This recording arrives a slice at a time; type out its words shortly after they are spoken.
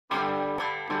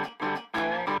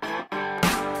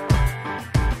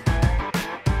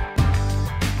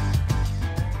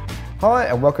Hi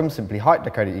and welcome to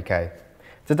simplyhike.co.uk.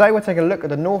 Today we're taking a look at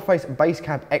the North Face Base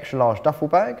Camp Extra Large Duffel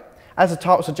Bag. As the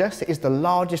title suggests, it is the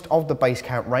largest of the Base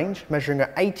Camp range, measuring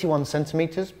at 81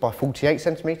 centimetres by 48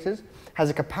 centimetres,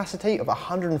 has a capacity of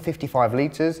 155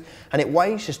 litres and it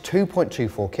weighs just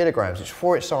 2.24 kilograms, which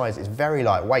for its size is very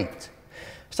lightweight.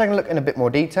 Let's take a look in a bit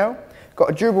more detail. Got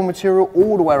a durable material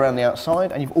all the way around the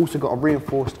outside, and you've also got a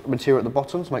reinforced material at the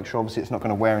bottom to make sure obviously it's not going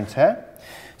to wear and tear.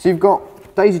 So you've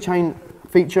got daisy chain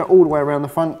feature all the way around the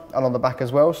front and on the back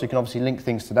as well, so you can obviously link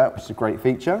things to that, which is a great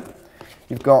feature.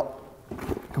 You've got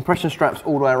compression straps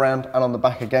all the way around and on the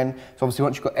back again, so obviously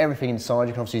once you've got everything inside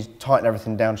you can obviously tighten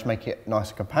everything down to make it nice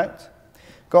and compact.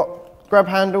 Got grab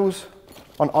handles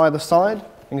on either side,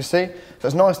 you can see, so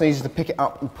it's nice and easy to pick it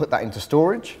up and put that into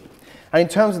storage. And in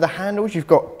terms of the handles, you've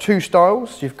got two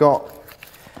styles. You've got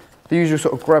the usual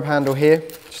sort of grab handle here,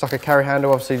 just like a carry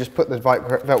handle. Obviously just put the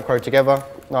Velcro together,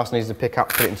 nice and easy to pick up,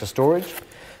 put it into storage.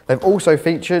 They've also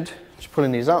featured, just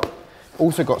pulling these up,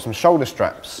 also got some shoulder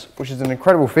straps, which is an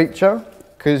incredible feature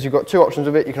because you've got two options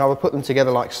of it. You can either put them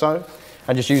together like so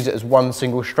and just use it as one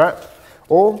single strap,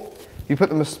 or if you put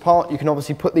them apart, you can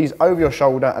obviously put these over your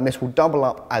shoulder and this will double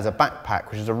up as a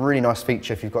backpack, which is a really nice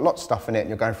feature if you've got lots of stuff in it and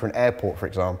you're going for an airport, for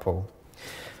example.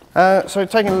 So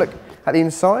taking a look at the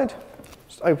inside,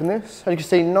 just open this. As you can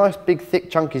see, nice big thick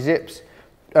chunky zips,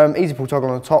 easy pull toggle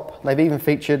on the top. They've even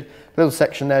featured a little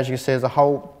section there, as you can see, as a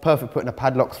hole, perfect putting a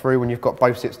padlock through when you've got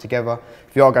both zips together.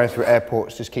 If you are going through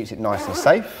airports, just keeps it nice and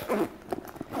safe.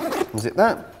 Unzip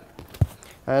that.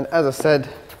 And as I said,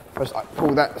 just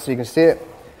pull that so you can see it.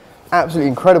 Absolutely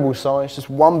incredible size, just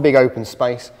one big open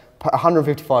space.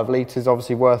 155 litres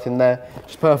obviously worth in there.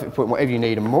 Just perfect for putting whatever you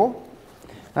need and more.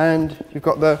 And you've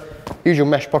got the usual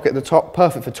mesh pocket at the top,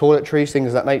 perfect for toiletries, things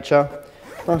of that nature.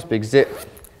 Nice big zip.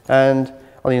 And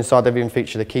on the inside they've even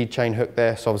featured a key chain hook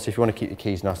there, so obviously if you want to keep your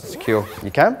keys nice and secure,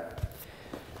 you can.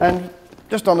 And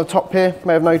just on the top here, you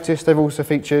may have noticed they've also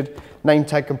featured name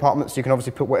tag compartments, so you can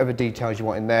obviously put whatever details you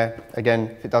want in there.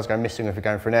 Again, if it does go missing or if you're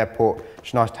going for an airport,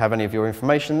 it's nice to have any of your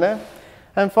information there.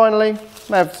 And finally, you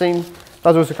may have seen, it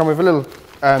does also come with a little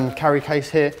carry case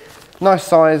here. Nice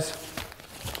size.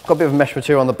 Got a bit of mesh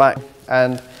material on the back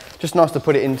and just nice to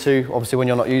put it into, obviously when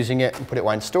you're not using it, and put it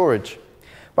away in storage.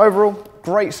 But overall,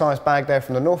 great size bag there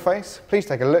from the North Face. Please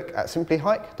take a look at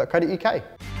simplyhike.co.uk.